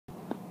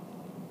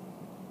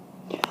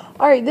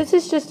Alright, this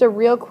is just a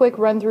real quick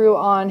run through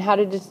on how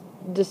to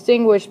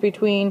distinguish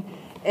between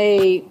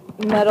a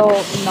metal,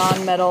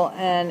 non-metal,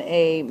 and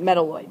a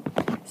metalloid.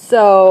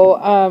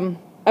 So,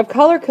 I've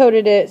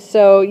color-coded it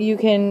so you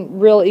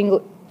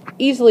can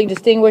easily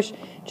distinguish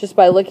just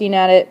by looking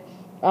at it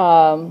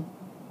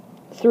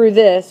through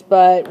this,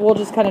 but we'll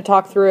just kind of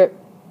talk through it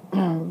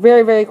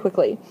very, very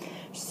quickly.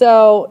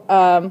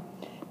 So,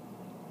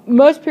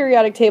 most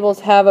periodic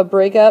tables have a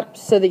breakup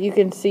so that you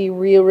can see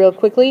real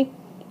quickly.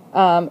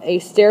 A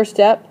stair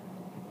step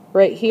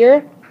right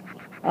here.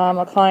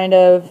 I'll kind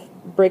of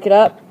break it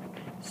up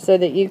so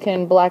that you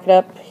can black it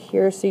up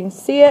here so you can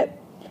see it.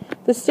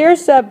 The stair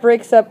step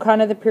breaks up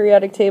kind of the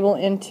periodic table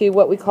into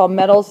what we call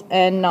metals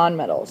and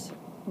nonmetals.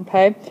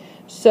 Okay,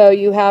 so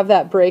you have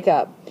that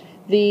breakup.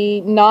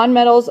 The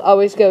nonmetals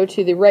always go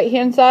to the right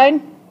hand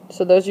side,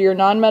 so those are your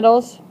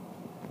nonmetals.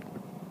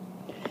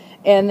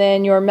 And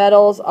then your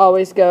metals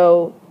always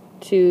go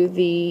to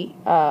the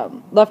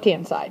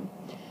left-hand side.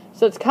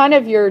 So it's kind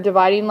of your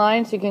dividing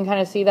line, so you can kind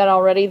of see that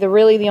already.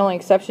 Really the only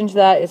exception to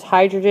that is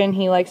hydrogen.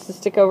 He likes to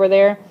stick over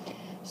there.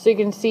 So you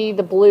can see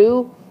the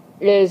blue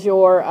is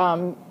your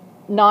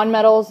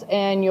nonmetals,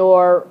 and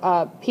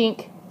your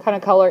pink kind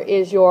of color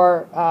is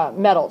your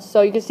metals.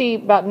 So you can see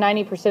about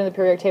 90% of the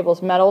periodic table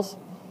is metals.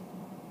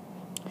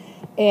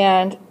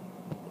 And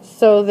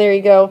so there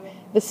you go.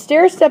 The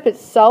stair step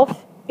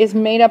itself is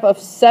made up of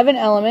 7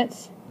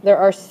 elements. There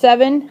are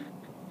 7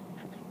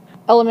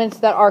 elements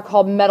that are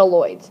called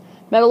metalloids.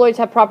 Metalloids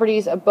have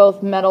properties of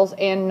both metals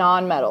and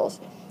nonmetals.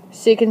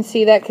 So you can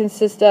see that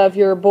consists of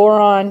your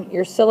boron,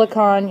 your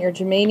silicon, your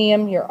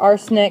germanium, your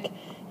arsenic,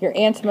 your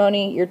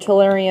antimony, your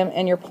tellurium,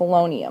 and your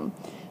polonium.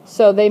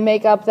 So they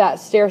make up that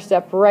stair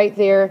step right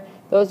there.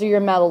 Those are your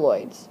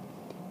metalloids.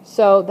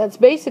 So that's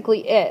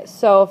basically it.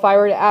 So if I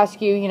were to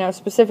ask you,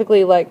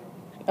 specifically like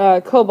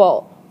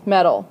cobalt,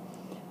 metal,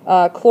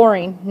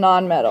 chlorine,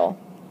 nonmetal,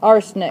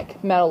 arsenic,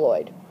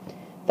 metalloid.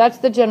 That's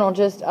the general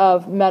gist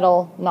of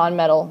metal,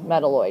 nonmetal,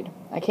 metalloid.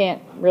 I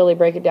can't really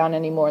break it down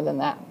any more than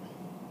that.